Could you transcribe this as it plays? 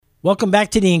Welcome back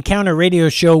to the Encounter Radio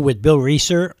Show with Bill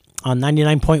Reeser on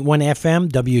 99.1 FM,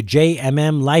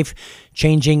 WJMM,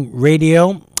 life-changing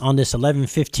radio on this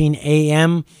 11:15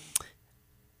 a.m.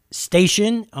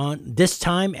 station on this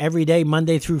time every day,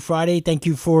 Monday through Friday. Thank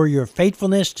you for your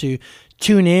faithfulness to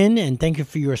tune in, and thank you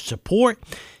for your support.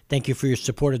 Thank you for your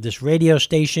support of this radio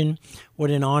station. What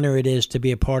an honor it is to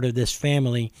be a part of this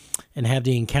family and have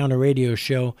the Encounter Radio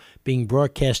Show being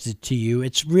broadcasted to you.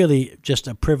 It's really just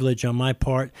a privilege on my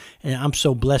part, and I'm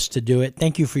so blessed to do it.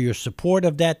 Thank you for your support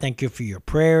of that. Thank you for your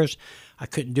prayers. I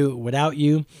couldn't do it without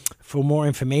you. For more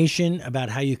information about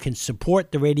how you can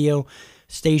support the radio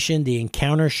station, the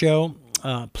Encounter Show,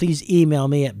 please email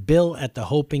me at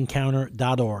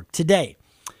bill@thehopeencounter.org. Today,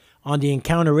 on the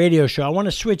Encounter Radio Show, I want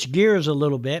to switch gears a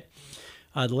little bit.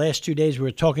 The last 2 days we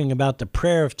were talking about the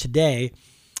prayer of today.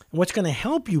 And what's going to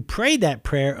help you pray that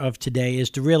prayer of today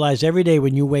is to realize every day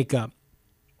when you wake up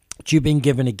that you've been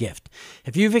given a gift.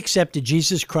 If you've accepted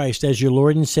Jesus Christ as your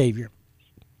Lord and Savior,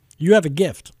 you have a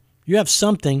gift. You have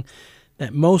something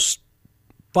that most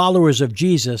followers of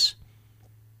Jesus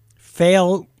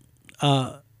fail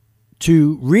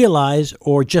to realize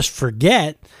or just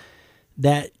forget,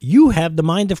 that you have the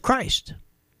mind of Christ.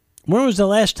 When was the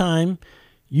last time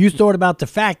you thought about the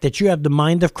fact that you have the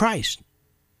mind of Christ?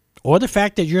 Or the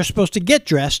fact that you're supposed to get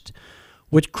dressed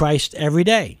with Christ every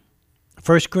day?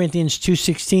 1 Corinthians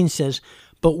 2:16 says,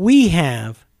 but we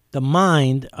have the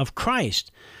mind of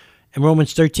Christ. And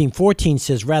Romans 13:14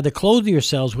 says, rather clothe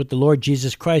yourselves with the Lord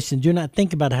Jesus Christ and do not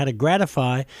think about how to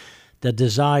gratify the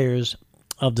desires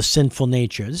of the sinful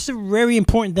nature. This is a very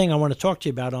important thing I want to talk to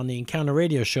you about on the Encounter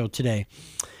Radio Show today.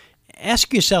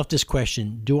 Ask yourself this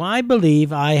question: do I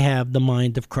believe I have the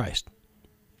mind of Christ?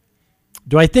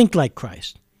 Do I think like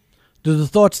Christ? Do the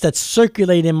thoughts that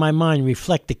circulate in my mind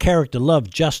reflect the character, love,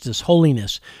 justice,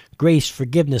 holiness, grace,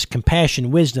 forgiveness, compassion,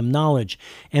 wisdom, knowledge,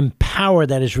 and power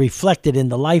that is reflected in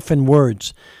the life and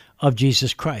words of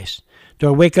Jesus Christ? Do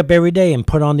I wake up every day and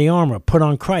put on the armor, put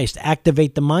on Christ,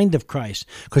 activate the mind of Christ?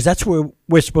 Because that's what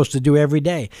we're supposed to do every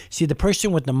day. See, the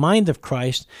person with the mind of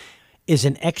Christ is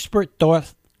an expert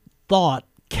thought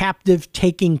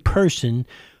captive-taking person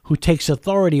who takes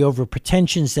authority over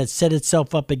pretensions that set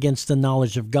itself up against the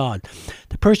knowledge of God.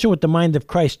 The person with the mind of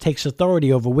Christ takes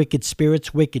authority over wicked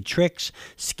spirits, wicked tricks,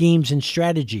 schemes, and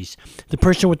strategies. The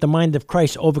person with the mind of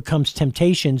Christ overcomes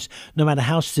temptations, no matter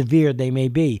how severe they may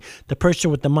be. The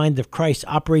person with the mind of Christ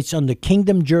operates under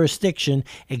kingdom jurisdiction,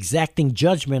 exacting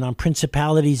judgment on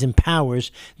principalities and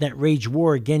powers that wage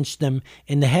war against them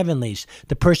in the heavenlies.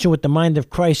 The person with the mind of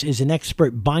Christ is an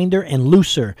expert binder and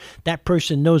looser. That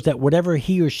person knows that whatever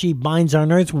he or she binds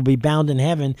on earth will be bound in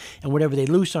heaven, and whatever they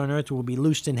loose on earth will be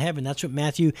loosed in heaven. That's what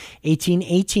Matthew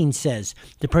 18:18 says.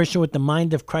 The person with the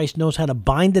mind of Christ knows how to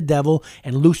bind the devil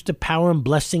and loose the power and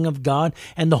blessing of God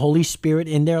and the Holy Spirit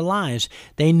in their lives.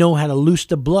 They know how to loose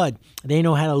the blood. They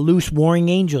know how to loose warring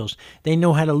angels. They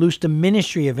know how to loose the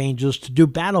ministry of angels to do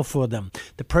battle for them.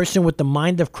 The person with the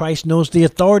mind of Christ knows the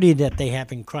authority that they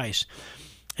have in Christ.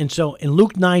 And so in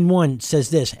Luke 9:1 says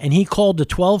this, and he called the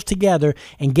 12 together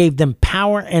and gave them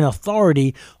power and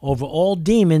authority over all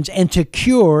demons and to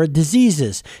cure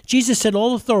diseases. Jesus said,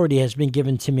 all authority has been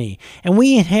given to me, and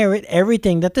we inherit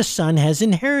everything that the Son has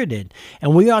inherited.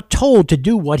 And we are told to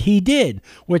do what he did.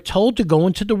 We're told to go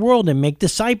into the world and make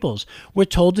disciples. We're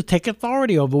told to take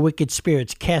authority over wicked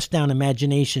spirits, cast down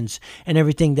imaginations, and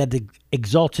everything that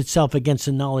exalts itself against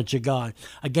the knowledge of God,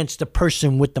 against the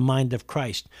person with the mind of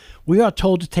Christ. We are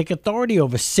told to take authority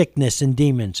over sickness and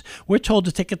demons. We're told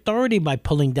to take authority by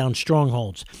pulling down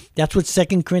strongholds. That's what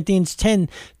 2 Corinthians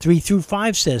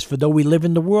 10:3-5 says. For though we live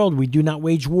in the world, we do not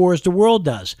wage war as the world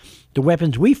does. The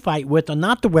weapons we fight with are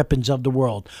not the weapons of the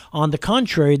world. On the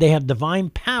contrary, they have divine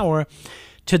power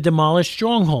to demolish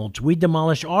strongholds. We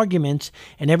demolish arguments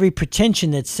and every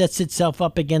pretension that sets itself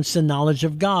up against the knowledge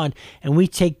of God, and we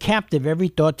take captive every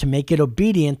thought to make it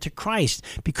obedient to Christ,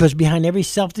 because behind every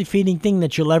self-defeating thing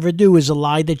that you'll ever do is a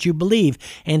lie that you believe,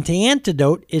 and the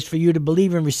antidote is for you to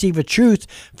believe and receive a truth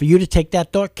for you to take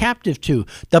that thought captive to.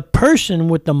 The person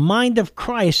with the mind of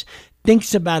Christ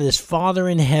thinks about his Father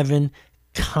in heaven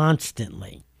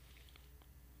constantly.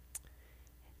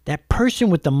 That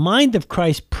person with the mind of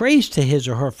Christ prays to his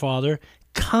or her Father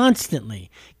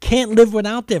constantly. Can't live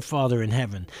without their Father in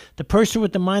heaven. The person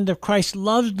with the mind of Christ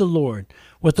loves the Lord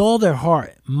with all their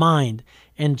heart, mind,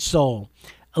 and soul.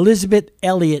 Elizabeth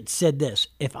Elliot said this,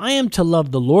 if I am to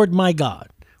love the Lord my God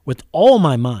with all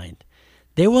my mind,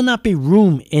 there will not be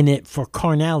room in it for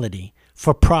carnality,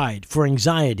 for pride, for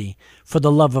anxiety, for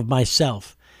the love of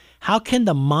myself. How can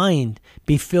the mind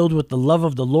be filled with the love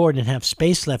of the Lord and have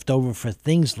space left over for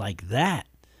things like that?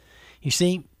 You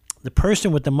see, The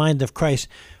person with the mind of Christ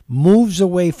moves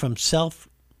away from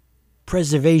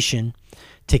self-preservation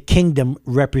to kingdom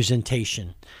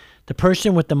representation. The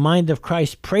person with the mind of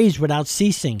Christ prays without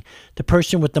ceasing. The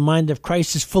person with the mind of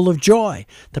Christ is full of joy.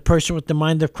 The person with the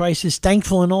mind of Christ is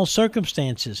thankful in all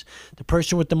circumstances. The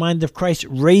person with the mind of Christ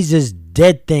raises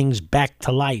dead things back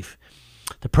to life.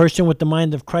 The person with the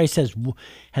mind of Christ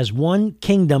has one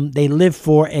kingdom they live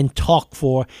for and talk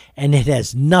for, and it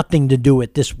has nothing to do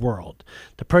with this world.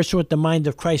 The person with the mind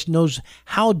of Christ knows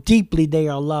how deeply they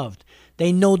are loved.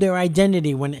 They know their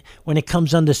identity when it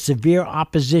comes under severe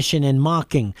opposition and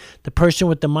mocking. The person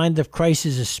with the mind of Christ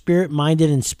is a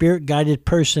spirit-minded and spirit-guided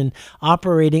person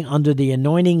operating under the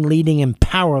anointing, leading, and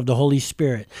power of the Holy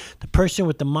Spirit. The person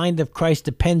with the mind of Christ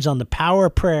depends on the power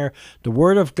of prayer, the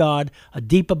Word of God, a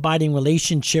deep abiding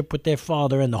relationship with their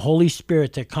Father, and the Holy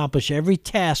Spirit to accomplish every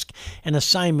task and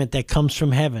assignment that comes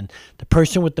from heaven. The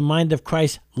person with the mind of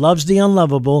Christ loves the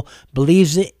unlovable,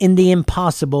 believes in the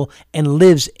impossible, and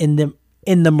lives in the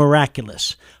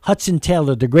miraculous. Hudson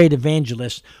Taylor, the great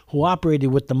evangelist who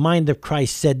operated with the mind of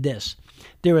Christ, said this: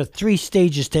 there are 3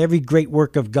 stages to every great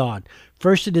work of God.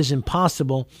 First, it is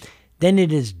impossible. Then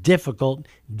it is difficult.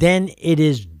 Then it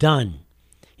is done.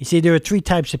 You see, there are 3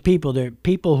 types of people. There are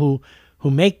people who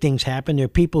make things happen. There are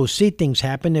people who see things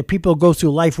happen. There are people who go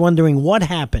through life wondering what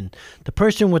happened. The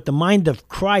person with the mind of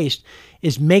Christ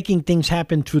is making things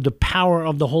happen through the power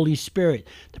of the Holy Spirit.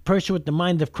 The person with the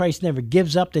mind of Christ never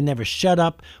gives up. They never shut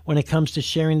up when it comes to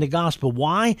sharing the gospel.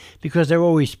 Why? Because they're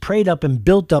always prayed up and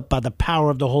built up by the power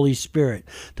of the Holy Spirit.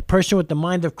 The person with the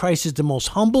mind of Christ is the most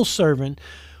humble servant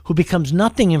who becomes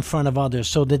nothing in front of others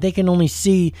so that they can only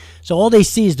see, so all they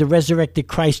see is the resurrected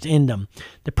Christ in them.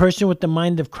 The person with the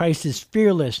mind of Christ is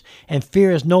fearless, and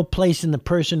fear has no place in the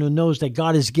person who knows that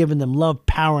God has given them love,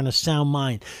 power, and a sound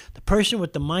mind. The person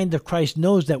with the mind of Christ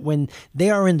knows that when they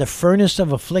are in the furnace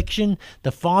of affliction,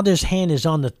 the Father's hand is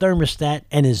on the thermostat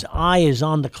and his eye is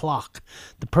on the clock.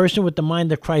 The person with the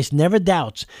mind of Christ never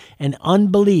doubts, and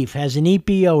unbelief has an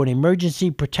EPO, an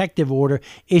emergency protective order,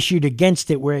 issued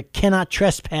against it where it cannot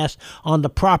trespass on the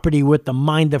property with the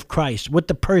mind of Christ, with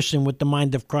the person with the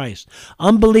mind of Christ.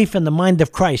 Unbelief and the mind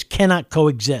of Christ cannot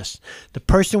coexist. The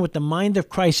person with the mind of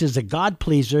Christ is a God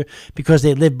pleaser because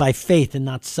they live by faith and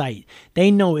not sight.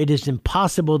 They know it is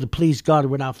impossible to please God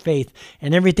without faith,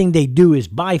 and everything they do is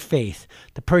by faith.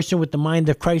 The person with the mind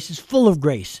of Christ is full of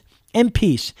grace and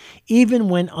peace, even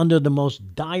when under the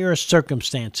most dire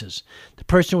circumstances. The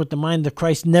person with the mind of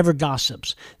Christ never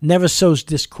gossips, never sows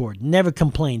discord, never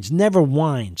complains, never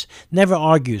whines, never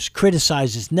argues,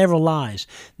 criticizes, never lies,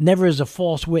 never is a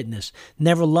false witness,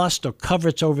 never lusts or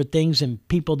covets over things and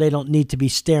people they don't need to be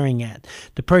staring at.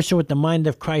 The person with the mind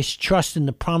of Christ trusts in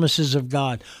the promises of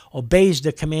God, obeys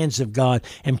the commands of God,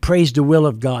 and prays the will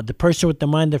of God. The person with the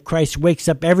mind of Christ wakes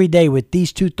up every day with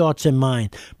these 2 thoughts in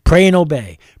mind: pray and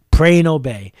obey. Pray and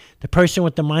obey. The person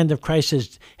with the mind of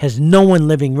Christ has no one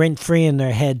living rent-free in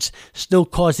their heads, still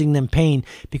causing them pain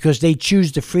because they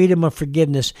choose the freedom of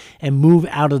forgiveness and move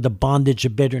out of the bondage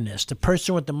of bitterness. The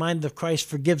person with the mind of Christ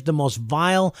forgives the most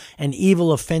vile and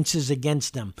evil offenses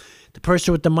against them. The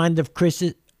person with the mind of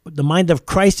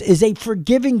Christ is a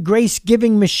forgiving,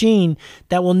 grace-giving machine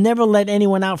that will never let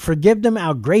anyone out-forgive them,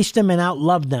 out-grace them, and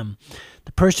out-love them.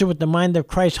 The person with the mind of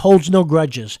Christ holds no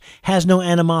grudges, has no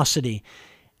animosity,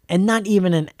 and not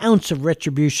even an ounce of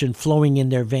retribution flowing in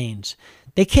their veins.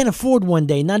 They can't afford one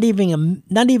day, not even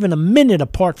a minute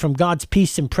apart from God's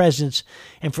peace and presence.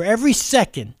 And for every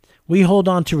second we hold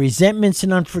on to resentments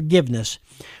and unforgiveness,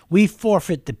 we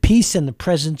forfeit the peace and the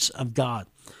presence of God.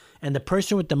 And the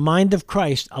person with the mind of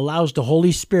Christ allows the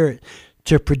Holy Spirit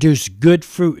to produce good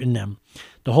fruit in them.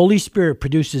 The Holy Spirit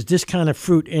produces this kind of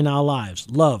fruit in our lives: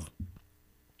 love,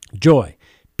 joy,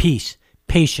 peace,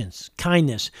 patience,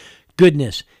 kindness,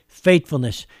 goodness,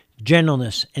 faithfulness,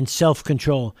 gentleness, and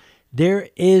self-control. There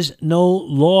is no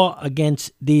law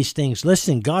against these things.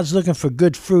 Listen, God's looking for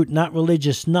good fruit, not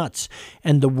religious nuts.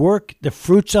 And the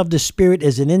fruits of the Spirit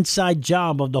is an inside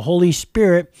job of the Holy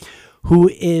Spirit who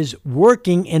is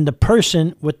working in the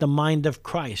person with the mind of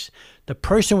Christ. The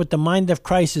person with the mind of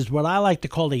Christ is what I like to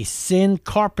call a sin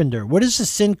carpenter. What is a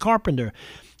sin carpenter?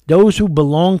 Those who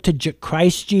belong to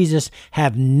Christ Jesus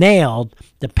have nailed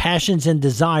the passions and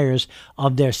desires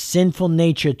of their sinful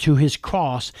nature to his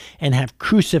cross and have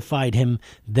crucified him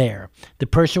there. The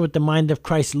person with the mind of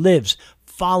Christ lives,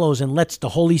 follows, and lets the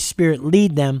Holy Spirit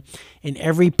lead them in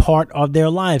every part of their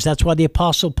lives. That's why the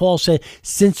Apostle Paul said,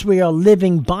 since we are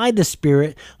living by the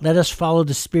Spirit, let us follow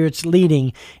the Spirit's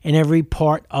leading in every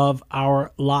part of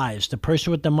our lives. The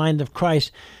person with the mind of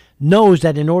Christ knows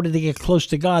that in order to get close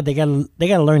to God, they got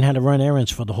to learn how to run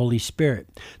errands for the Holy Spirit.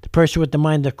 The person with the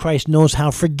mind of Christ knows how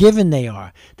forgiven they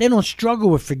are. They don't struggle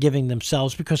with forgiving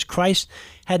themselves because Christ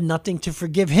had nothing to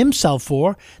forgive himself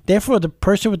for. Therefore, the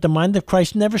person with the mind of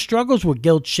Christ never struggles with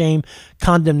guilt, shame,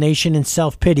 condemnation, and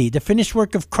self-pity. The finished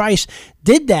work of Christ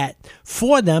did that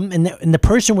for them, and the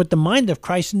person with the mind of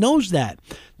Christ knows that.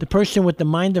 The person with the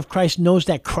mind of Christ knows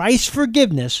that Christ's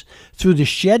forgiveness through the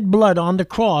shed blood on the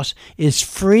cross is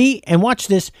free, and watch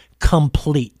this,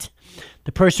 complete.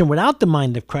 The person without the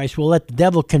mind of Christ will let the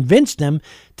devil convince them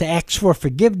to ask for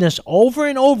forgiveness over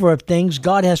and over of things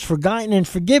God has forgotten and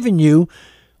forgiven you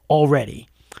already.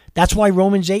 That's why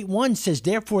Romans 8:1 says,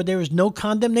 therefore there is no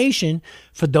condemnation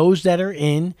for those that are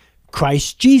in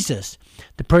Christ Jesus.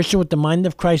 The person with the mind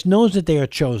of Christ knows that they are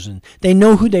chosen. They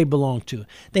know who they belong to.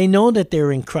 They know that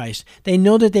they're in Christ. They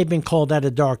know that they've been called out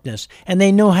of darkness, and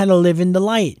they know how to live in the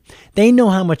light. They know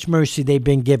how much mercy they've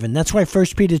been given. That's why 1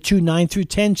 Peter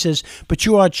 2:9-10 says, but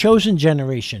you are a chosen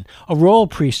generation, a royal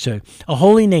priesthood, a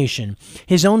holy nation,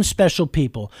 his own special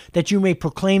people, that you may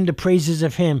proclaim the praises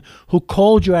of him who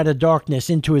called you out of darkness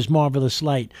into his marvelous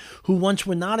light, who once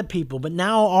were not a people, but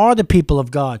now are the people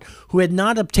of God, who had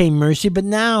not obtained mercy, but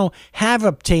now have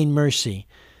obtained mercy.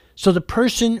 So the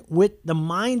person with the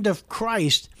mind of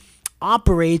Christ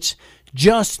operates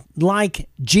just like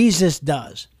Jesus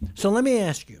does. So let me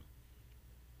ask you,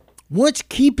 what's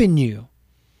keeping you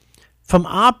from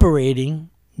operating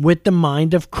with the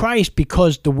mind of Christ?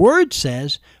 Because the word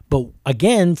says, but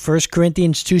again, 1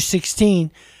 Corinthians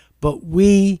 2:16, but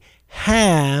we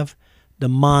have the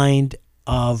mind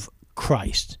of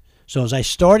Christ. So as I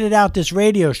started out this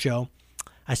radio show,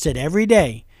 I said every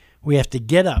day we have to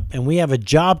get up and we have a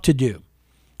job to do.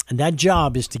 And that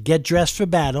job is to get dressed for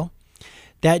battle.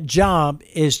 That job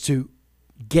is to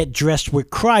get dressed with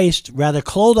Christ, rather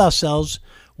clothe ourselves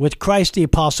with Christ, the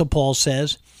Apostle Paul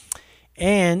says.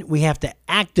 And we have to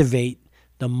activate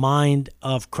the mind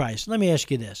of Christ. Let me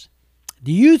ask you this.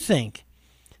 Do you think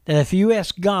that if you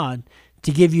ask God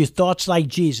to give you thoughts like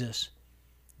Jesus,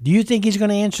 do you think he's going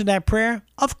to answer that prayer?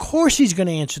 Of course he's going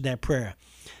to answer that prayer.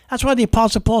 That's why the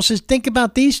Apostle Paul says, think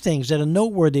about these things that are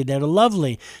noteworthy, that are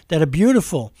lovely, that are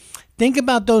beautiful. Think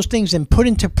about those things and put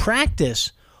into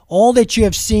practice all that you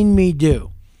have seen me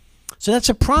do. So that's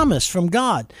a promise from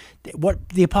God. What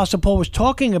the Apostle Paul was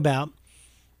talking about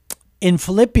in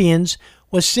Philippians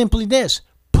was simply this: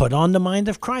 put on the mind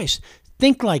of Christ.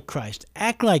 Think like Christ,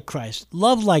 act like Christ,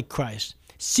 love like Christ,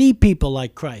 see people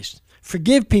like Christ,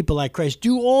 forgive people like Christ.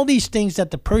 Do all these things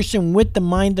that the person with the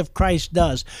mind of Christ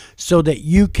does so that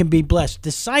you can be blessed.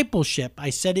 Discipleship, I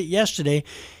said it yesterday,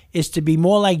 is to be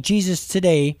more like Jesus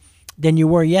today than you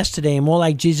were yesterday and more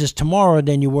like Jesus tomorrow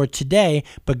than you were today.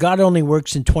 But God only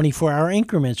works in 24-hour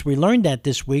increments. We learned that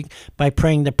this week by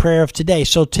praying the prayer of today.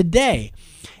 So today,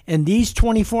 in these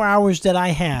 24 hours that I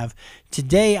have,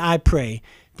 today I pray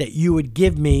that you would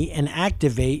give me and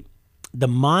activate the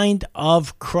mind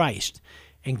of Christ.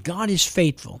 And God is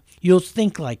faithful. You'll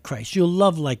think like Christ. You'll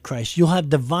love like Christ. You'll have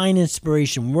divine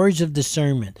inspiration, words of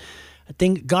discernment. I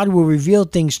think God will reveal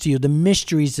things to you, the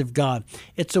mysteries of God.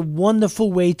 It's a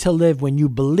wonderful way to live when you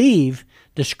believe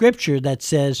the scripture that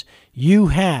says you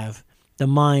have the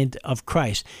mind of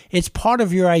Christ. It's part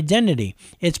of your identity.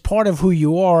 It's part of who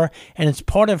you are, and it's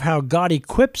part of how God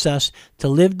equips us to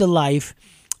live the life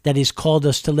that he's called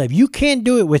us to live. You can't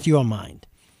do it with your mind.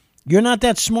 You're not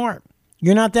that smart.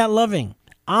 You're not that loving.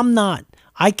 I'm not.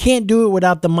 I can't do it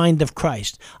without the mind of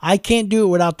Christ. I can't do it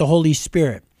without the Holy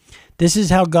Spirit. This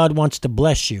is how God wants to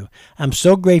bless you. I'm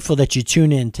so grateful that you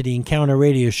tune in to the Encounter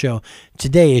Radio Show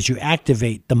today as you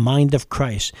activate the mind of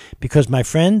Christ. Because, my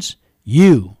friends,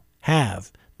 you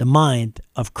have the mind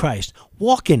of Christ.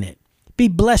 Walk in it. Be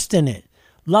blessed in it.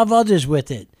 Love others with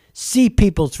it. See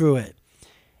people through it.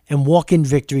 And walk in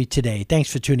victory today.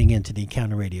 Thanks for tuning in to the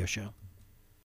Encounter Radio Show.